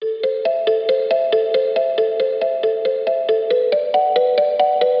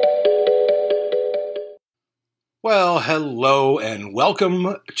Well, hello and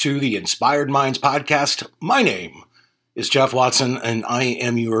welcome to the Inspired Minds podcast. My name is Jeff Watson and I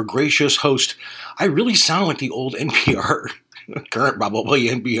am your gracious host. I really sound like the old NPR, current probably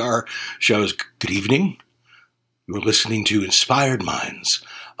NPR shows. Good evening. You're listening to Inspired Minds.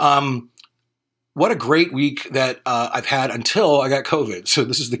 What a great week that I've had until I got COVID. So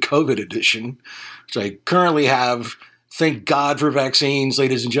this is the COVID edition, which I currently have. Thank God for vaccines,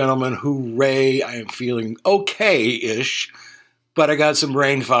 ladies and gentlemen. Hooray. I am feeling okay-ish, but I got some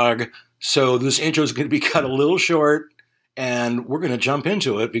brain fog. So this intro is going to be cut a little short, and we're going to jump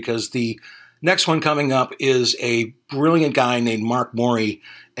into it because the next one coming up is a brilliant guy named Mark Morey.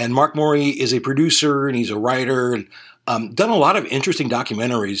 And Mark Morey is a producer, and he's a writer, and done a lot of interesting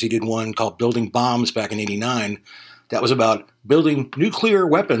documentaries. He did one called Building Bombs back in '89. That was about building nuclear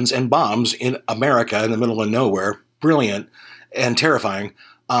weapons and bombs in America in the middle of nowhere. Brilliant and terrifying.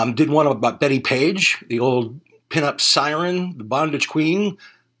 Did one about Bettie Page, the old pinup siren, the bondage queen.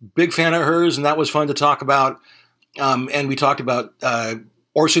 Big fan of hers, and that was fun to talk about. And we talked about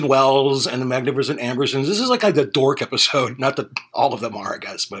Orson Welles and the Magnificent Ambersons. This is like a dork episode. Not that all of them are, I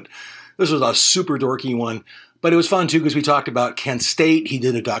guess, but this was a super dorky one. But it was fun, too, because we talked about Kent State. He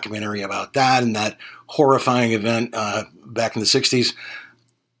did a documentary about that and that horrifying event back in the 60s.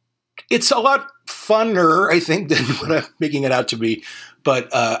 It's a lot funner, I think, than what I'm making it out to be. But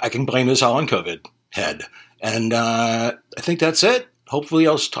I can blame this all on COVID head. And I think that's it. Hopefully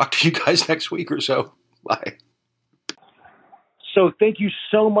I'll talk to you guys next week or so. Bye. So thank you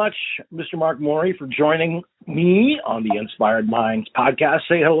so much, Mr. Mark Morey, for joining me on the Inspired Minds podcast.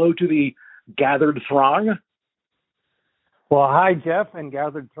 Say hello to the gathered throng. Well, hi, Jeff and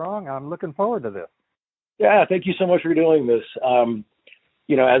gathered throng. I'm looking forward to this. Yeah, thank you so much for doing this.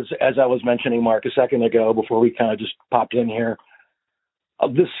 As I was mentioning, Mark, a second ago, before we kind of just popped in here,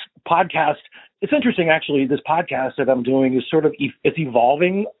 this podcast, it's interesting, actually. This podcast that I'm doing is sort of, it's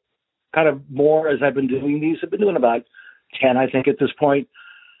evolving kind of more as I've been doing these. I've been doing about 10, I think, at this point.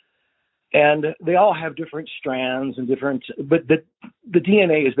 And they all have different strands and but the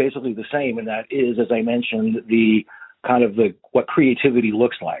DNA is basically the same. And that is, as I mentioned, the kind of what creativity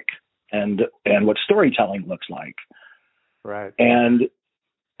looks like and what storytelling looks like. Right. And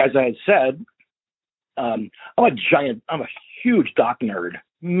as I had said, I'm a huge doc nerd,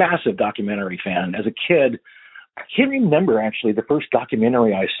 massive documentary fan. As a kid, I can't remember actually the first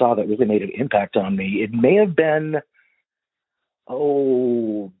documentary I saw that really made an impact on me. It may have been, I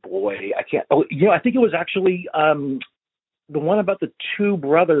think it was actually the one about the two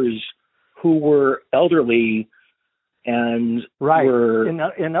brothers who were elderly and were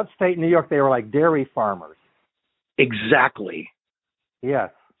in upstate New York. They were like dairy farmers. Exactly. Yes.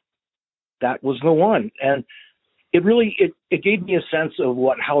 That was the one. And it really, it gave me a sense of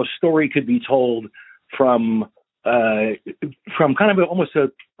how a story could be told from kind of almost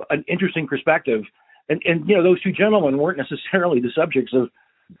an interesting perspective. And, those two gentlemen weren't necessarily the subjects of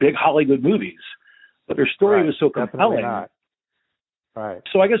big Hollywood movies, but their story was so compelling. Not. Right.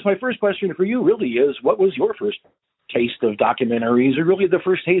 So I guess my first question for you really is, what was your first taste of documentaries, or really the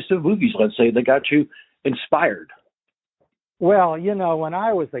first taste of movies, let's say, that got you inspired? Well, when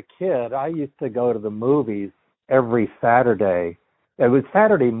I was a kid, I used to go to the movies every Saturday. It was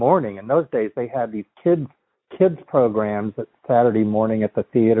Saturday morning. In those days, they had these kids programs at Saturday morning at the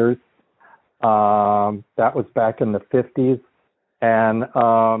theaters. That was back in the 50s. And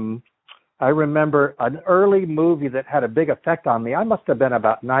I remember an early movie that had a big effect on me. I must have been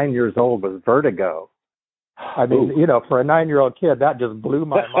about 9 years old, was Vertigo. I mean, for a 9-year-old kid, that just blew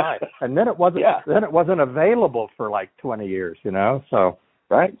my mind. And then it wasn't available for like 20 years, so.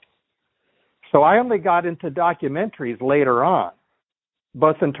 Right. So I only got into documentaries later on,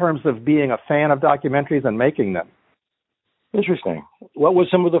 both in terms of being a fan of documentaries and making them. Interesting. What was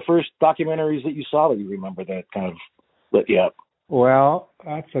some of the first documentaries that you saw that you remember that kind of lit you up? Well,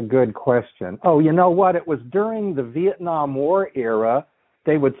 that's a good question. Oh, you know what? It was during the Vietnam War era.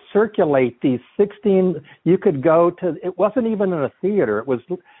 They would circulate these 16, you could go to, it wasn't even in a theater. It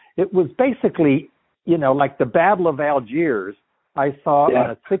was basically, like the Battle of Algiers, I saw on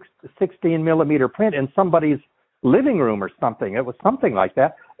a 16 millimeter print in somebody's living room or something. It was something like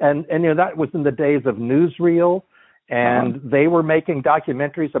that. And that was in the days of newsreel, and they were making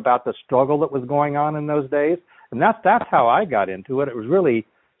documentaries about the struggle that was going on in those days. And that's how I got into it. It was really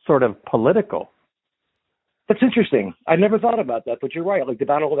sort of political. That's interesting. I never thought about that, but you're right. Like the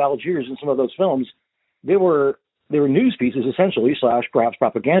Battle of Algiers and some of those films, they were news pieces essentially, / perhaps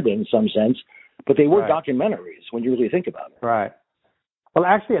propaganda in some sense, but they were documentaries when you really think about it. Right. Well,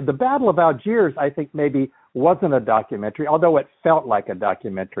 actually, the Battle of Algiers, I think maybe wasn't a documentary, although it felt like a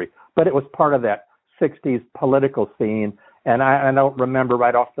documentary, but it was part of that '60s political scene, and I don't remember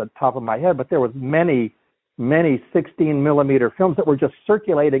right off the top of my head, but there was many 16 millimeter films that were just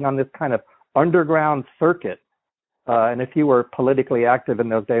circulating on this kind of underground circuit. And if you were politically active in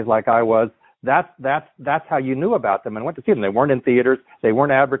those days, like I was, that's how you knew about them and went to see them. They weren't in theaters, they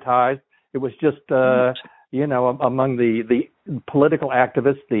weren't advertised. It was just among the political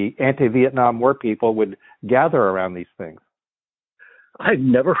activists, the anti-Vietnam War people would gather around these things. I've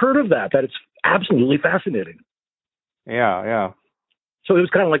never heard of that. That is absolutely fascinating. Yeah. So it was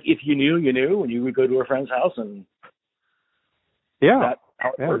kind of like if you knew, you knew, and you would go to a friend's house and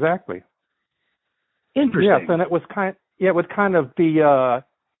exactly. Interesting. Yes, and it was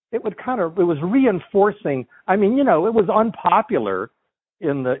reinforcing. I mean, it was unpopular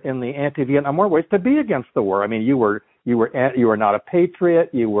in the anti-Vietnam War ways to be against the war. I mean, you were not a patriot.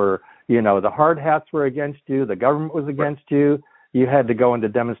 You were, the hard hats were against you. The government was against you. You had to go into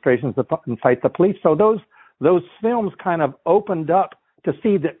demonstrations and fight the police. So those films kind of opened up to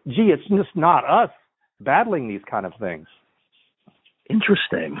see that, gee, it's just not us battling these kind of things.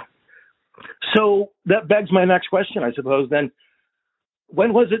 Interesting. So that begs my next question, I suppose, then.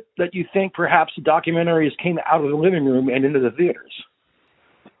 When was it that you think perhaps documentaries came out of the living room and into the theaters?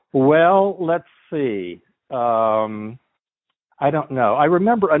 Well, let's see. I don't know. I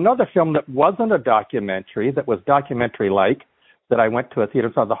remember another film that wasn't a documentary, that was documentary-like, that I went to a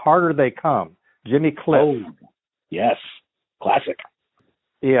theater, saw, The Harder They Come, Jimmy Cliff. Oh, yes. Classic.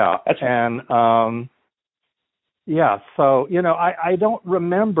 Yeah. So, I don't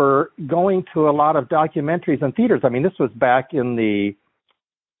remember going to a lot of documentaries in theaters. I mean, this was back in the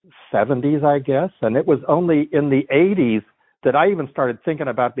 70s, I guess, and it was only in the 80s that I even started thinking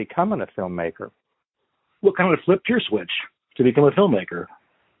about becoming a filmmaker. What kind of flipped your switch to become a filmmaker?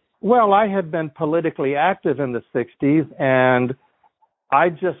 Well, I had been politically active in the 60s, and I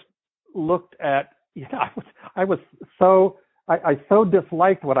just looked at, I so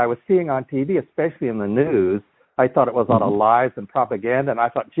disliked what I was seeing on TV, especially in the news. I thought it was a lot of lies and propaganda, and I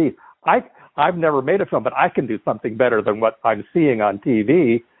thought, geez, I've never made a film, but I can do something better than what I'm seeing on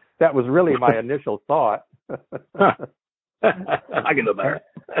TV. That was really my initial thought. I can do better.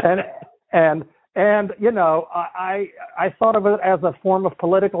 and I thought of it as a form of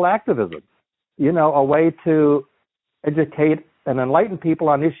political activism, a way to educate and enlighten people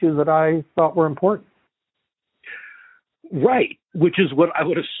on issues that I thought were important. Right, which is what I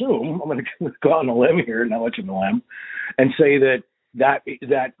would assume. I'm going to go out on a limb here, not much of a limb, and say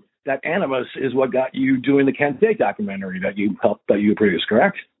that animus is what got you doing the Kent State documentary that you produced,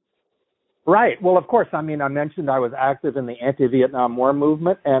 correct? Right. Well, of course. I mean, I mentioned I was active in the anti-Vietnam War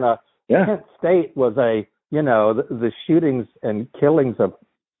movement, and Kent State was the shootings and killings of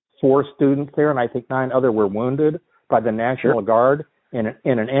 4 students there, and I think 9 other were wounded by the National Guard in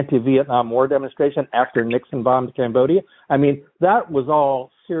an anti-Vietnam War demonstration after Nixon bombed Cambodia. I mean, that was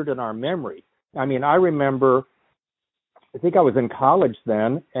all seared in our memory. I mean, I remember, I think I was in college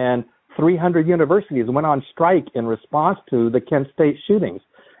then, and 300 universities went on strike in response to the Kent State shootings.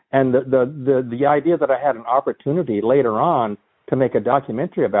 And the idea that I had an opportunity later on to make a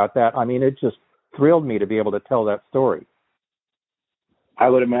documentary about that, I mean, it just thrilled me to be able to tell that story. I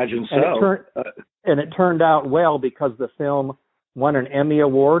would imagine so. And it turned out well because the film won an Emmy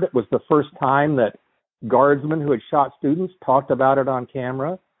Award. It was the first time that guardsmen who had shot students talked about it on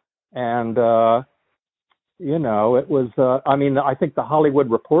camera. And, it was, I think the Hollywood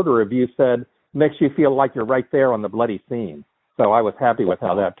Reporter review said, makes you feel like you're right there on the bloody scene. So I was happy with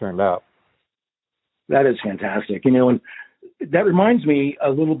how that turned out. That is fantastic. And that reminds me a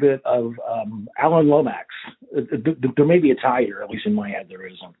little bit of Alan Lomax. There may be a tie here, at least in my head there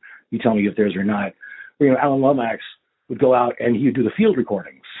is. You tell me if there's or not. Alan Lomax would go out and he would do the field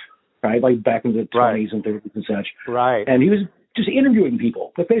recordings, right? Like back in the 20s and 30s and such. Right. And he was just interviewing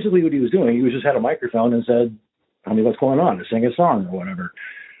people. But basically what he was doing, he was just had a microphone and said, tell me what's going on, to sing a song or whatever.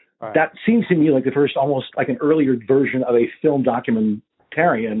 Right. That seems to me like the first, almost like an earlier version of a film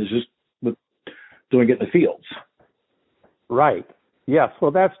documentarian is just doing it in the fields. Right. Yes,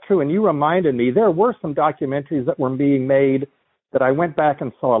 well, that's true. And you reminded me, there were some documentaries that were being made that I went back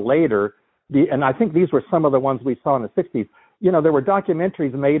and saw later. And I think these were some of the ones we saw in the 60s. There were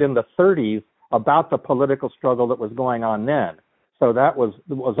documentaries made in the 30s about the political struggle that was going on then. So that was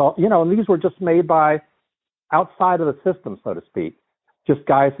all, and these were just made by outside of the system, so to speak. Just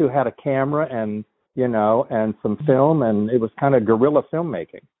guys who had a camera and some film, and it was kind of guerrilla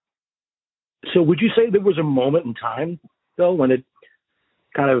filmmaking. So would you say there was a moment in time, though, when it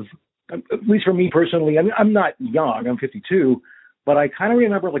kind of, at least for me personally, I mean, I'm not young, I'm 52, but I kind of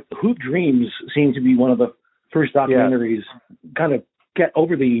remember like Hoop Dreams seemed to be one of the first documentaries kind of get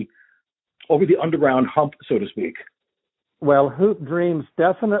over the over the underground hump, so to speak. Well, Hoop Dreams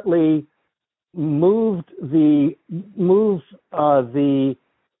definitely moved the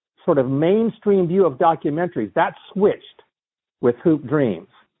sort of mainstream view of documentaries. That switched with Hoop Dreams.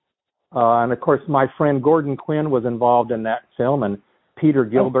 And of course, my friend Gordon Quinn was involved in that film, and Peter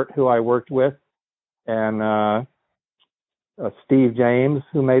Gilbert, who I worked with, and Steve James,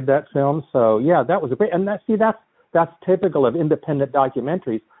 who made that film. So yeah, that was a great. And that's typical of independent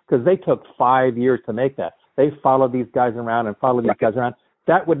documentaries, because they took 5 years to make that. They followed these guys around and followed these guys around.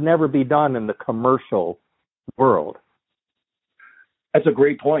 That would never be done in the commercial world. That's a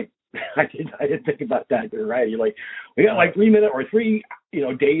great point. I didn't think about that. You're right. You're like, we got like 3 minutes or 3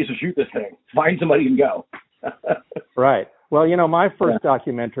 days to shoot this thing. Find somebody and go. Right. Well, my first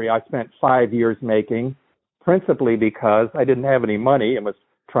documentary I spent 5 years making, principally because I didn't have any money and was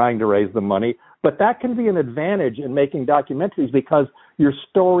trying to raise the money. But that can be an advantage in making documentaries, because your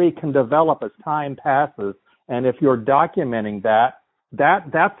story can develop as time passes. And if you're documenting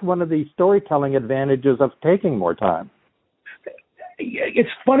that's one of the storytelling advantages of taking more time. It's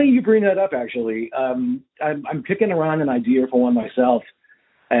funny you bring that up, actually. I'm kicking around an idea for one myself,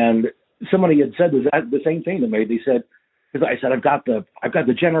 and somebody had said the same thing to me. They said, because I said I've got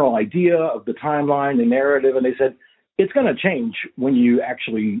the general idea of the timeline, the narrative, and they said it's going to change when you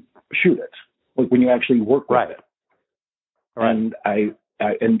actually shoot it, like when you actually work with it. Right. And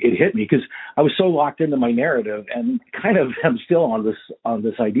and it hit me because I was so locked into my narrative, and kind of am still on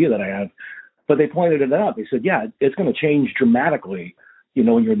this idea that I have. But they pointed it out. They said, yeah, it's going to change dramatically,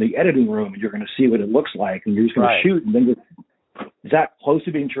 when you're in the editing room and you're going to see what it looks like, and you're just going to shoot. And then is that close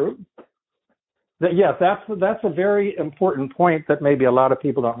to being true? Yes, that's a very important point that maybe a lot of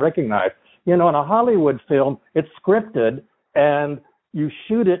people don't recognize. In a Hollywood film, it's scripted and you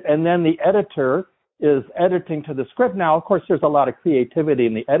shoot it, and then the editor is editing to the script. Now, of course, there's a lot of creativity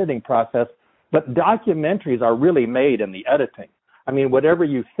in the editing process, but documentaries are really made in the editing. I mean, whatever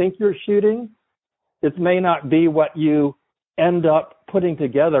you think you're shooting, it may not be what you end up putting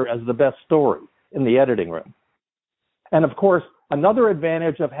together as the best story in the editing room. And of course, another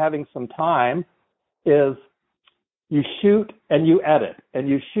advantage of having some time is you shoot and you edit, and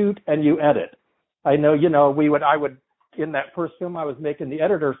you shoot and you edit. I know, I would, in that first film I was making, the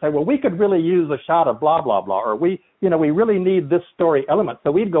editor say, well, we could really use a shot of blah, blah, blah, or we really need this story element.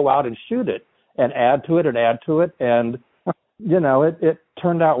 So we'd go out and shoot it and add to it, and it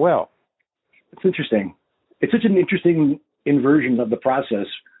turned out well. It's interesting. It's such an interesting inversion of the process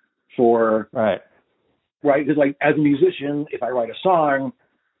for right. Because like as a musician, if I write a song,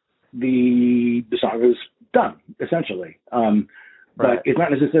 the song is done essentially. But it's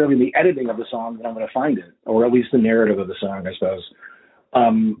not necessarily the editing of the song that I'm going to find it, or at least the narrative of the song, I suppose.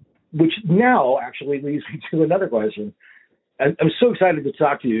 Which now actually leads me to another question. I'm so excited to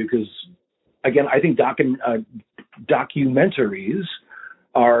talk to you because, again, I think documentaries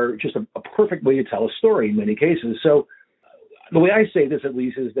are just a perfect way to tell a story in many cases. So the way I say this, at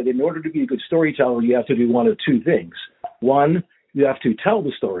least, is that in order to be a good storyteller, you have to do one of two things. One, you have to tell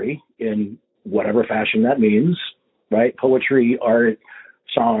the story in whatever fashion that means, right? Poetry, art,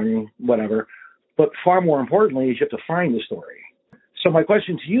 song, whatever. But far more importantly is you have to find the story. So my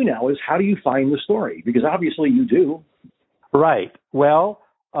question to you now is, how do you find the story? Because obviously you do. Right. Well,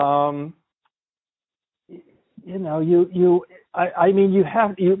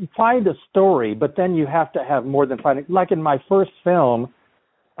 you find a story, but then you have to have more than finding. Like in my first film,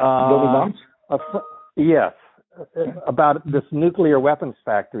 yes, about this nuclear weapons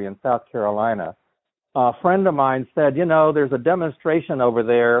factory in South Carolina. A friend of mine said, there's a demonstration over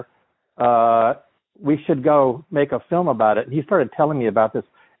there. We should go make a film about it. And he started telling me about this.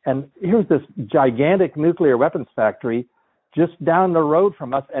 And here's this gigantic nuclear weapons factory just down the road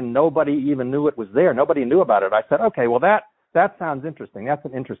from us, and nobody even knew it was there. Nobody knew about it. I said, okay, well, that sounds interesting. That's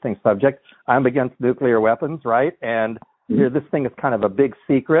an interesting subject. I'm against nuclear weapons, right? And this thing is kind of a big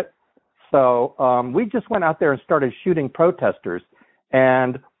secret. So we just went out there and started shooting protesters.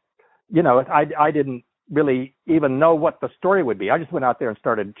 And, I didn't really even know what the story would be. I just went out there and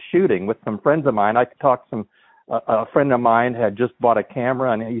started shooting with some friends of mine. A friend of mine had just bought a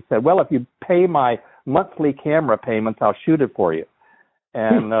camera, and he said, well, if you pay my monthly camera payments, I'll shoot it for you.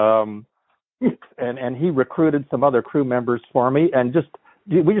 And and he recruited some other crew members for me, and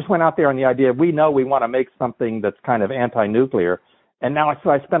we just went out there on the idea, we know we want to make something that's kind of anti-nuclear. And now so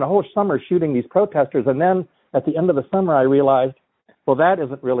I spent a whole summer shooting these protesters, and then at the end of the summer I realized, well, that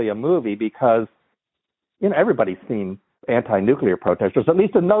isn't really a movie because, everybody's seen anti-nuclear protesters, at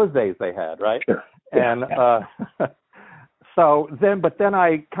least in those days they had, right? Sure. And but then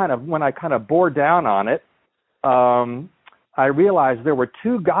when I kind of bore down on it, I I realized there were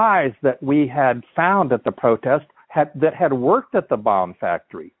two guys that we had found at the protest that had worked at the bomb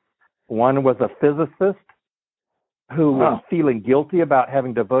factory. One was a physicist who was feeling guilty about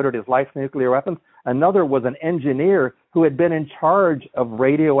having devoted his life to nuclear weapons. Another was an engineer who had been in charge of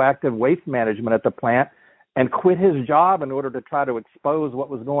radioactive waste management at the plant and quit his job in order to try to expose what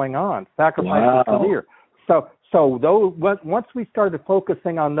was going on, sacrificed his career. So once we started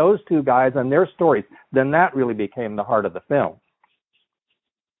focusing on those two guys and their stories, then that really became the heart of the film.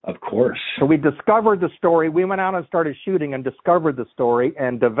 Of course. So we discovered the story. We went out and started shooting and discovered the story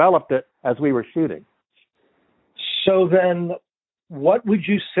and developed it as we were shooting. So then what would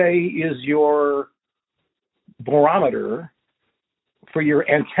you say is your barometer for your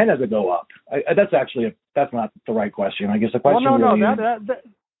antenna to go up? That's not the right question. I guess the question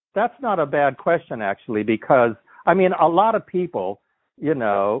that's not a bad question, actually, because, I mean, a lot of people,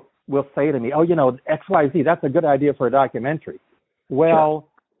 will say to me, XYZ, that's a good idea for a documentary. Well,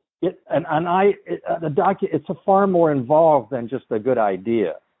 sure. It's a far more involved than just a good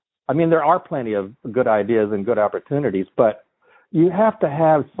idea. I mean, there are plenty of good ideas and good opportunities, but you have to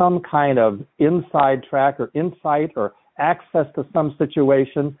have some kind of inside track or insight or access to some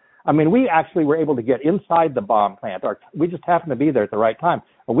situation. I mean, we actually were able to get inside the bomb plant. We just happened to be there at the right time.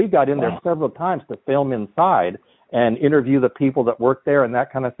 And we got in there several times to film inside and interview the people that work there and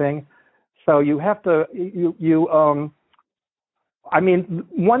that kind of thing. So you have to, I mean,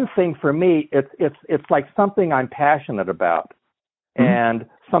 one thing for me, it's like something I'm passionate about. Mm-hmm. And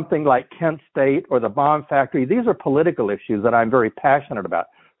something like Kent State or the bomb factory, these are political issues that I'm very passionate about.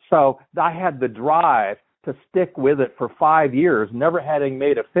 So I had the drive to stick with it for 5 years, never having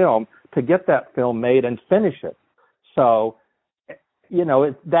made a film, to get that film made and finish it. So,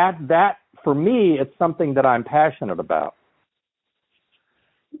 that for me, it's something that I'm passionate about.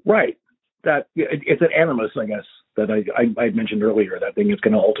 Right. That it's an animus, I guess, that I mentioned earlier. That thing is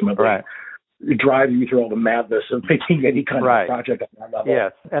going to ultimately drive you through all the madness of making any kind of project at that level.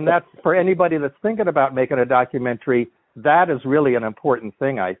 Yes, and that's for anybody that's thinking about making a documentary. That is really an important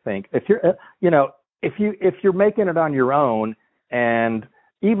thing, I think. If you're, if you're making it on your own, and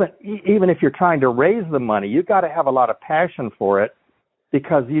even if you're trying to raise the money, you've got to have a lot of passion for it,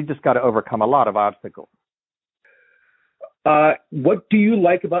 because you just got to overcome a lot of obstacles. What do you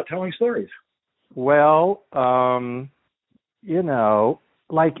like about telling stories? Well,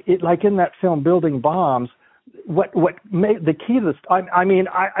 like in that film, Building Bombs, what made the key to this?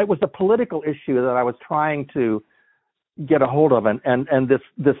 It was a political issue that I was trying to get a hold of, and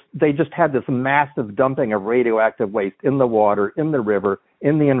this they just had this massive dumping of radioactive waste in the water, in the river,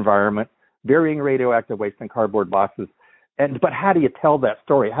 in the environment, burying radioactive waste in cardboard boxes. But how do you tell that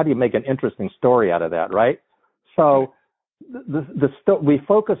story? How do you make an interesting story out of that, right? So we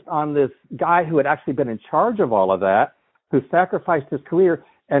focused on this guy who had actually been in charge of all of that, who sacrificed his career,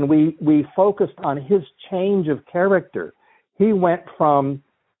 and we focused on his change of character. He went from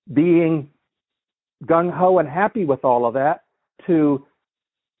being gung-ho and happy with all of that to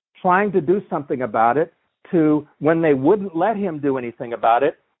trying to do something about it, to, when they wouldn't let him do anything about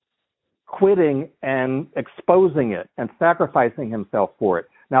it, quitting and exposing it and sacrificing himself for it.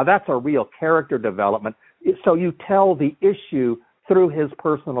 Now, that's a real character development. So you tell the issue through his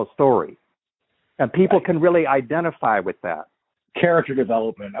personal story, and people can really identify with that. Character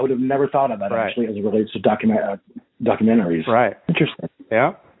development. I would have never thought of that, actually, as it relates to documentaries. Right. Interesting.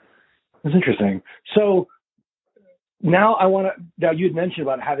 Yeah. That's interesting. So now now you'd mentioned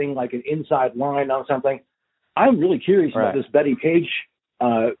about having like an inside line on something. I'm really curious about this Bettie Page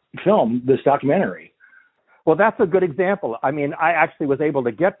film, this documentary. Well, that's a good example. I mean, I actually was able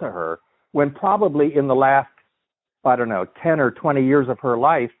to get to her when probably in the last, 10 or 20 years of her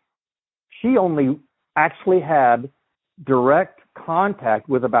life, she only actually had direct contact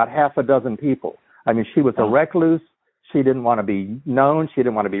with about half a dozen people. I mean, she was a recluse. She didn't want to be known. She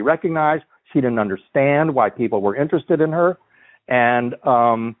didn't want to be recognized. She didn't understand why people were interested in her. And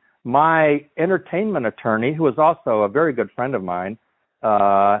my entertainment attorney, who was also a very good friend of mine,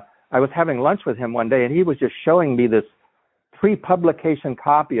 I was having lunch with him one day, and he was just showing me this pre-publication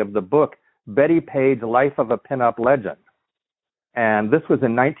copy of the book, Bettie Page, Life of a Pinup Legend. And this was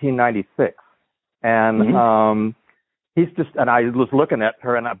in 1996. And and I was looking at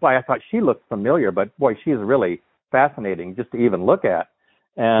her, and I thought she looked familiar, but boy, she's really fascinating just to even look at.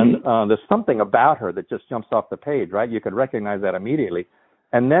 And there's something about her that just jumps off the page, right? You could recognize that immediately.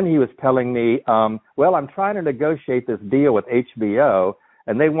 And then he was telling me, well, I'm trying to negotiate this deal with HBO,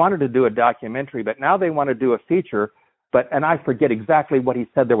 and they wanted to do a documentary, but now they want to do a feature. And I forget exactly what he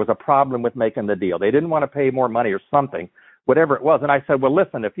said. There was a problem with making the deal. They didn't want to pay more money or something, whatever it was. And I said, well,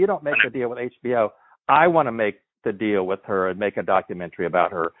 listen, if you don't make the deal with HBO, I want to make to deal with her and make a documentary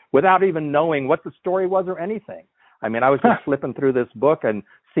about her without even knowing what the story was or anything. I mean, I was just flipping through this book and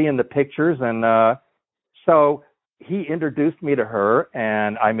seeing the pictures, and so he introduced me to her,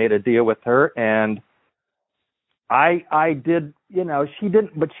 and I made a deal with her, and I did, she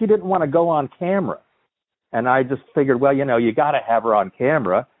didn't want to go on camera. And I just figured, well, you got to have her on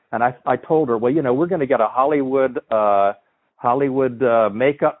camera. And I told her, well, we're going to get a Hollywood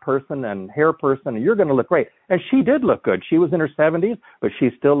makeup person and hair person, and you're going to look great. And she did look good. She was in her 70s, but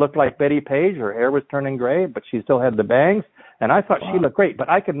she still looked like Bettie Page. Her hair was turning gray, but she still had the bangs. And I thought she looked great, but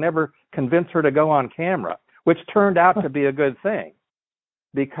I could never convince her to go on camera, which turned out to be a good thing.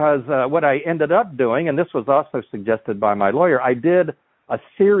 Because what I ended up doing, and this was also suggested by my lawyer, I did a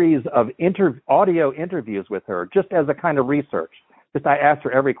series of audio interviews with her, just as a kind of research. Just I asked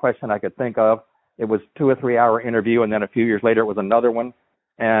her every question I could think of. It was 2 or 3 hour interview, and then a few years later it was another one.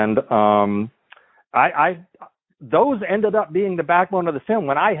 And those ended up being the backbone of the film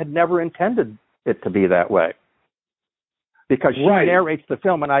when I had never intended it to be that way. Because she narrates the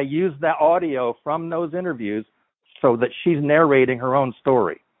film, and I use that audio from those interviews so that she's narrating her own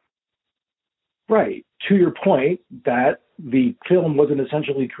story. Right. To your point that the film wasn't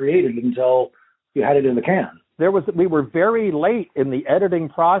essentially created until you had it in the can. We were very late in the editing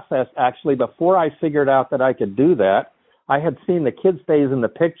process, actually, before I figured out that I could do that. I had seen the Kid Stays in the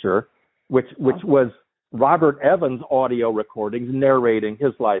Picture, which was Robert Evans' audio recordings narrating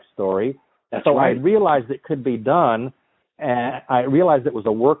his life story. That's so right. I realized it could be done, and I realized it was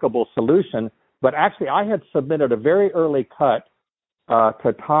a workable solution. But actually, I had submitted a very early cut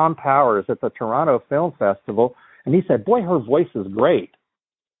to Tom Powers at the Toronto Film Festival, and he said, boy, her voice is great.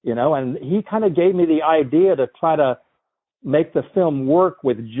 And he kind of gave me the idea to try to make the film work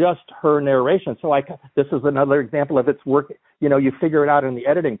with just her narration. So this is another example of its work. You figure it out in the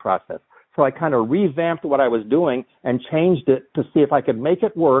editing process. So I kind of revamped what I was doing and changed it to see if I could make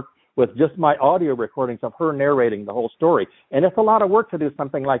it work with just my audio recordings of her narrating the whole story. And it's a lot of work to do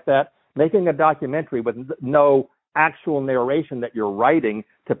something like that, making a documentary with no actual narration that you're writing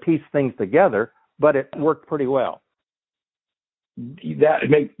to piece things together, but it worked pretty well.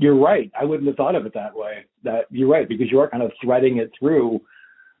 You're right. I wouldn't have thought of it that way. That you're right, because you are kind of threading it through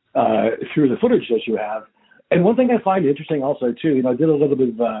the footage that you have. And one thing I find interesting also too, I did a little bit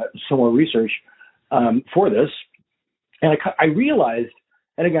of some more research for this, and I realized,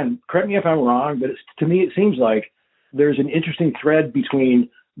 and again, correct me if I'm wrong, but to me it seems like there's an interesting thread between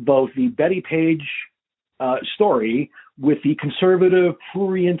both the Bettie Page story with the conservative,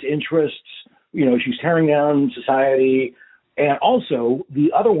 prurient interests. She's tearing down society. And also,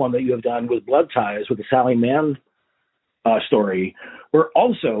 the other one that you have done with Blood Ties, with the Sally Mann story, where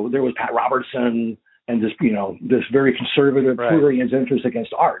also there was Pat Robertson and this very conservative, prurient interest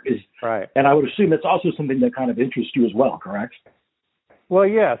against art. Right. And I would assume that's also something that kind of interests you as well, correct? Well,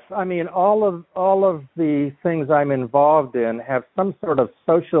 yes. I mean, all of the things I'm involved in have some sort of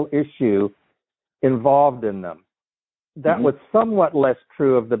social issue involved in them. That was somewhat less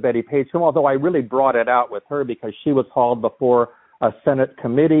true of the Bettie Page film, although I really brought it out with her because she was hauled before a Senate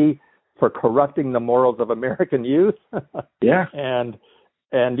committee for corrupting the morals of American youth. Yeah. And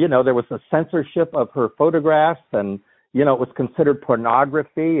there was a censorship of her photographs, and, it was considered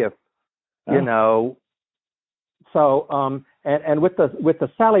pornography so, and with the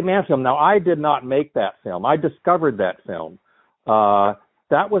Sally Mann film, now I did not make that film. I discovered that film.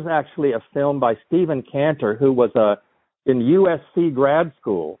 That was actually a film by Stephen Cantor, who was in USC grad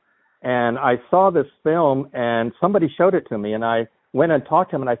school. And I saw this film, and somebody showed it to me, and I went and talked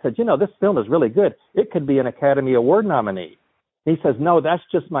to him, and I said, this film is really good. It could be an Academy Award nominee. He says, no, that's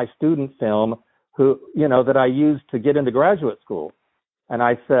just my student film that I used to get into graduate school. And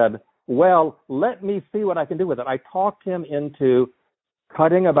I said, well, let me see what I can do with it. I talked him into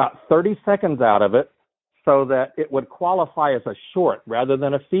cutting about 30 seconds out of it so that it would qualify as a short rather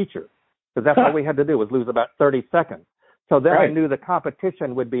than a feature, because that's all we had to do was lose about 30 seconds. So then I knew the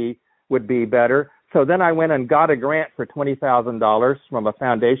competition would be better. So then I went and got a grant for $20,000 from a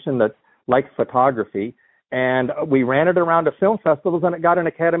foundation that likes photography, and we ran it around to film festivals, and it got an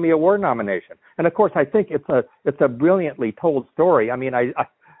Academy Award nomination. And of course, I think it's a brilliantly told story. I mean,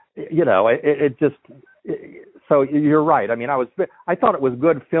 so you're right. I mean, I thought it was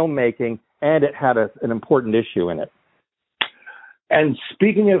good filmmaking, and it had an important issue in it. And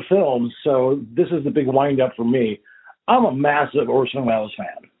speaking of films, so this is the big wind up for me. I'm a massive Orson Welles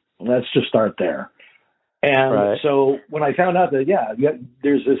fan. Let's just start there. And so when I found out that,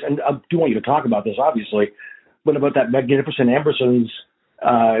 there's this, and I do want you to talk about this, obviously, but about that Magnificent Ambersons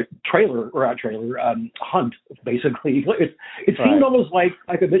hunt, basically. It seemed almost like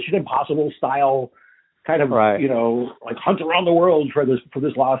a Mission Impossible style kind of, Right. like hunt around the world for this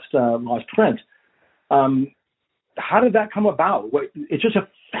lost print. How did that come about? It's just a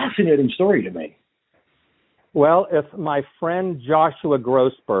fascinating story to me. Well, if my friend Joshua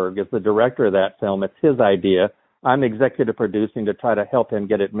Grossberg is the director of that film, it's his idea. I'm executive producing to try to help him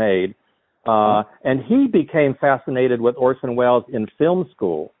get it made. And he became fascinated with Orson Welles in film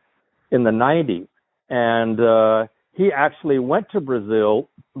school in the 90s. And he actually went to Brazil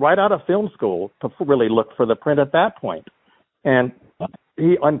right out of film school to really look for the print at that point. And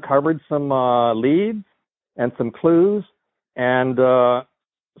he uncovered some leads and some clues. And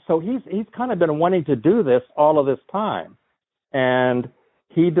so he's kind of been wanting to do this all of this time. And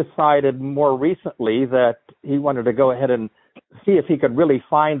he decided more recently that he wanted to go ahead and see if he could really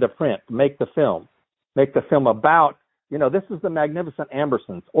find the print, make the film about, this is the Magnificent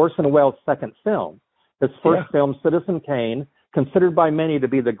Ambersons, Orson Welles' second film. His first film, Citizen Kane, considered by many to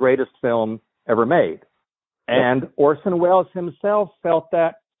be the greatest film ever made. And Orson Welles himself felt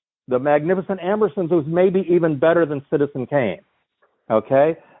that the Magnificent Ambersons was maybe even better than Citizen Kane.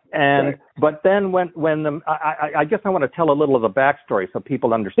 Okay? And but then I guess I want to tell a little of the backstory so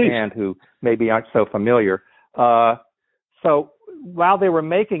people understand who maybe aren't so familiar. So while they were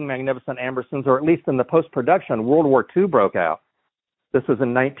making Magnificent Ambersons, or at least in the post-production, World War II broke out. This was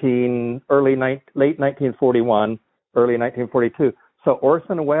in late 1941, early 1942. So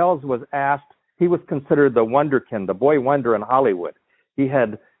Orson Welles was asked. He was considered the wonderkind, the boy wonder in Hollywood. He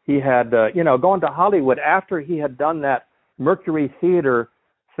had gone to Hollywood after he had done that Mercury Theater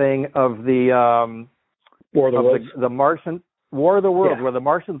thing of the War of the Worlds. The Martian War of the Worlds, where the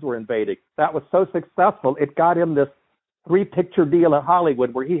Martians were invading. That was so successful, it got him this 3-picture deal in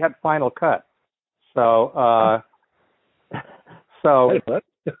Hollywood where he had final cut. So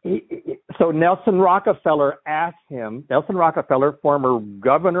Nelson Rockefeller asked him. Nelson Rockefeller, former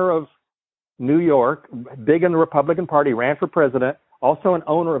governor of New York, big in the Republican Party, ran for president, also an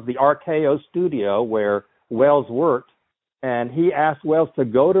owner of the RKO studio where Welles worked. And he asked Welles to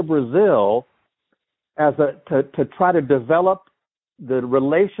go to Brazil to try to develop the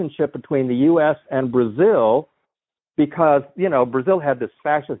relationship between the U.S. and Brazil, because, Brazil had this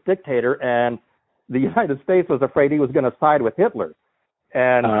fascist dictator and the United States was afraid he was going to side with Hitler.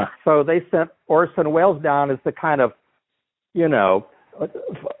 And so they sent Orson Welles down as to kind of,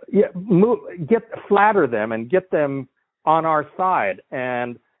 flatter them and get them on our side.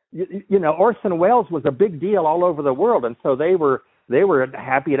 And Orson Welles was a big deal all over the world, and so they were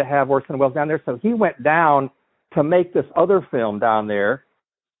happy to have Orson Welles down there. So he went down to make this other film down there,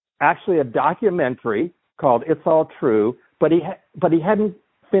 actually a documentary called "It's All True," but he hadn't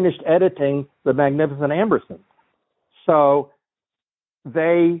finished editing The Magnificent Ambersons. So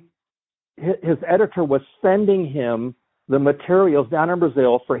his editor was sending him the materials down in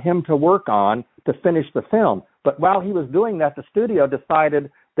Brazil for him to work on to finish the film. But while he was doing that, the studio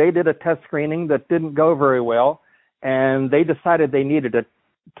decided. They did a test screening that didn't go very well, and they decided they needed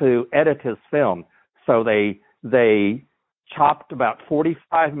to edit his film. So they chopped about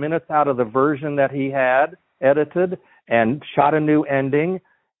 45 minutes out of the version that he had edited and shot a new ending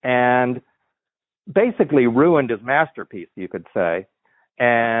and basically ruined his masterpiece, you could say.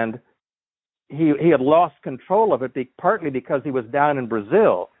 And he had lost control of it partly because he was down in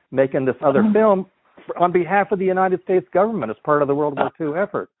Brazil making this other film on behalf of the United States government as part of the World War II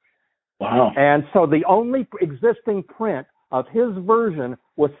effort. Wow. And so the only existing print of his version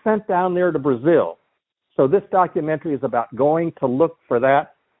was sent down there to Brazil. So this documentary is about going to look for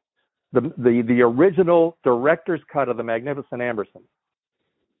that, the original director's cut of The Magnificent Ambersons.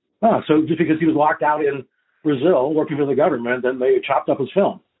 So just because he was locked out in Brazil working for the government, then they chopped up his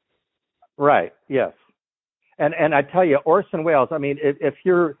film. Right, yes. And I tell you, Orson Welles, I mean, if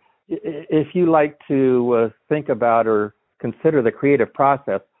you like to think about or consider the creative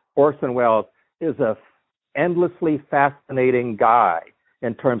process, Orson Welles is a endlessly fascinating guy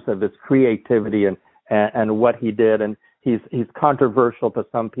in terms of his creativity and what he did. And he's controversial to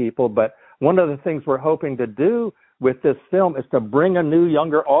some people, but one of the things we're hoping to do with this film is to bring a new,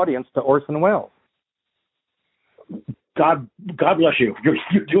 younger audience to Orson Welles. God bless you.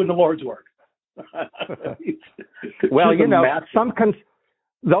 You're doing the Lord's work. Well,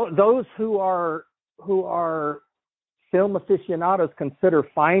 those who are film aficionados consider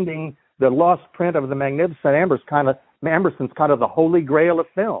finding the lost print of the Magnificent Ambersons kind of the holy grail of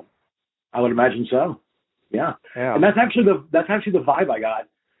film. I would imagine so. Yeah. And that's actually the vibe I got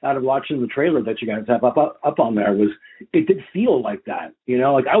out of watching the trailer that you guys have up on there. Was it did feel like that,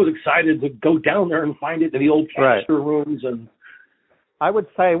 like I was excited to go down there and find it in the old canister rooms. And I would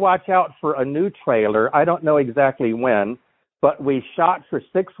say watch out for a new trailer. I don't know exactly when, but we shot for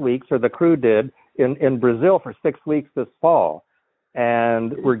 6 weeks, or the crew did, in Brazil for 6 weeks this fall,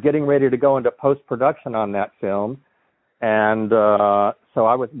 and we're getting ready to go into post-production on that film. And so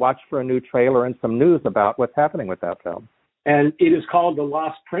I would watch for a new trailer and some news about what's happening with that film. And it is called The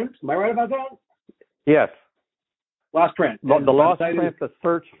Lost Print. Am I right about that? Yes. Lost Print. The Lost Print, the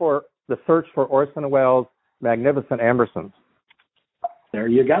search for Orson Welles' magnificent Ambersons. There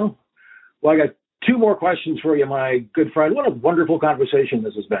you go. Well, I got 2 more questions for you, my good friend. What a wonderful conversation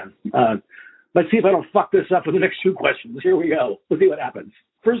this has been. Let's see if I don't fuck this up with the next 2 questions. Here we go. Let's see what happens.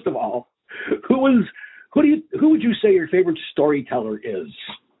 First of all, who would you say your favorite storyteller is,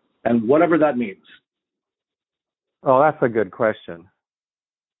 and whatever that means? Oh, that's a good question.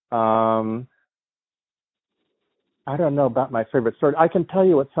 I don't know about my favorite story. I can tell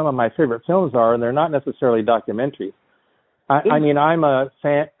you what some of my favorite films are, and they're not necessarily documentaries. I mean, I'm a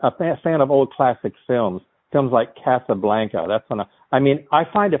fan of old classic films like Casablanca. I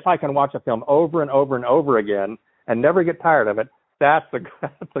find if I can watch a film over and over and over again and never get tired of it, that's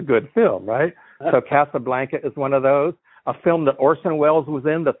a good film, right? So Casablanca is one of those. A film that Orson Welles was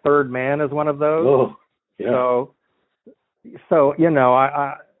in, The Third Man, is one of those. Oh, yeah. So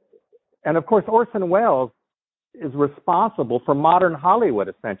and of course Orson Welles is responsible for modern Hollywood,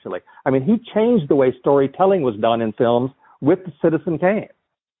 essentially. I mean, he changed the way storytelling was done in films with Citizen Kane.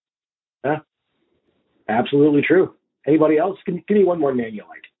 Yeah, absolutely true. Anybody else? Give me one more name you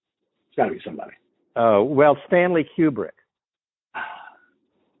like. It's got to be somebody. Oh, well, Stanley Kubrick.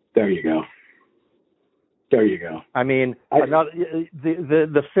 There you go. I mean,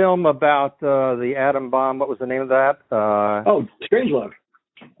 the film about the atom bomb. What was the name of that? Strangelove.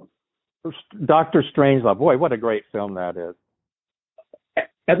 Dr. Strangelove. Boy, what a great film that is.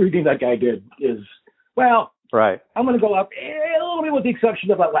 Everything that guy did is, well, right. I'm going to go up a little bit with the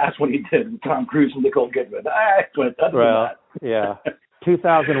exception of that last one he did, Tom Cruise and Nicole Kidman. But other than that. Yeah.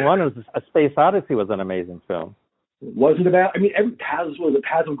 2001 was A Space Odyssey was an amazing film. Wasn't about. I mean, Paths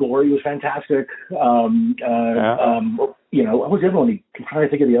of Glory was fantastic. What was the other one? I'm trying to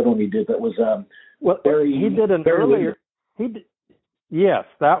think of the other one he did that was he did an earlier. Yes,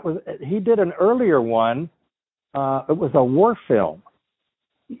 that was. He did an earlier one. It was a war film.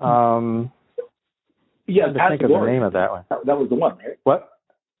 Think of the name of that one. That was the one, right?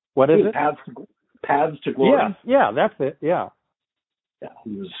 What is it? Paths to Glory. Yeah, that's it. Yeah. Yeah,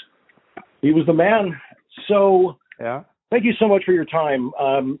 he was the man. So. Yeah. Thank you so much for your time.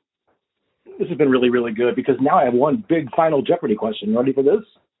 This has been really, really good because now I have one big final Jeopardy question. Ready for this?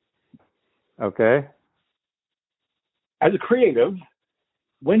 Okay. As a creative,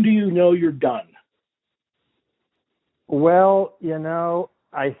 when do you know you're done? Well,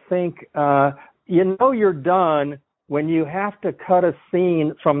 I think you're done when you have to cut a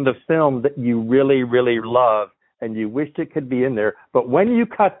scene from the film that you really, really love and you wished it could be in there. But when you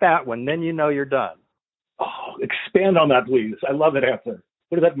cut that one, then you know you're done. Oh, expand on that, please. I love that answer.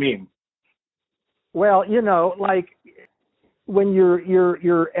 What does that mean? Well, like when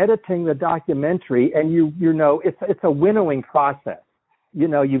you're editing the documentary, and it's a winnowing process.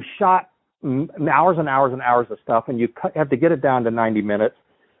 You've shot hours and hours and hours of stuff, and you have to get it down to 90 minutes,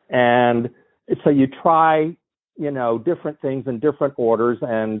 and so you try different things in different orders,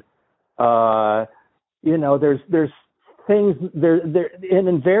 and there's things there, and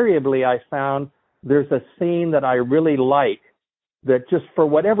invariably I found. There's a scene that I really like that just for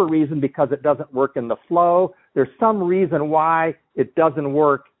whatever reason, because it doesn't work in the flow, there's some reason why it doesn't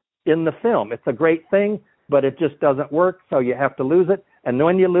work in the film. It's a great thing, but it just doesn't work, so you have to lose it. And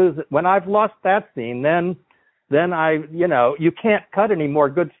when you lose it, when I've lost that scene, then you can't cut any more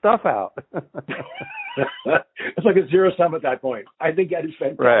good stuff out. It's like a zero sum at that point. I think that is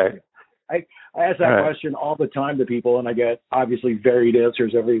fantastic. Right. I ask that question all the time to people, and I get obviously varied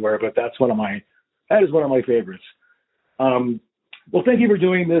answers everywhere, but that is one of my favorites. Well, thank you for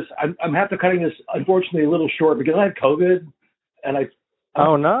doing this. I'm have to cutting this, unfortunately, a little short because I had COVID, and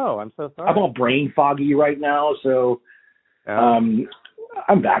oh no, I'm so sorry. I'm all brain foggy right now, so I'm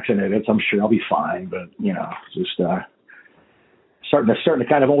vaccinated, so I'm sure I'll be fine. But just starting to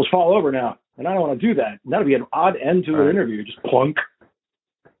kind of almost fall over now, and I don't want to do that. That'd be an odd end to an interview, just plunk.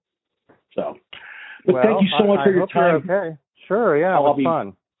 So, but thank you so much for your time. Okay, sure, yeah, it was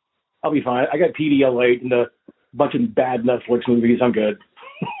fun. I'll be fine. I got PDL8 and a bunch of bad Netflix movies. I'm good.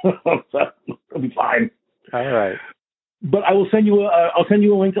 So I'll be fine. All right. But I will send you I'll send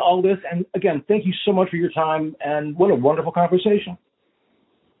you a link to all this. And again, thank you so much for your time. And what a wonderful conversation.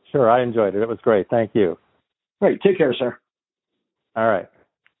 Sure, I enjoyed it. It was great. Thank you. Great. Take care, sir. All right.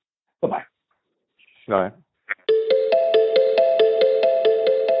 Bye-bye. Bye.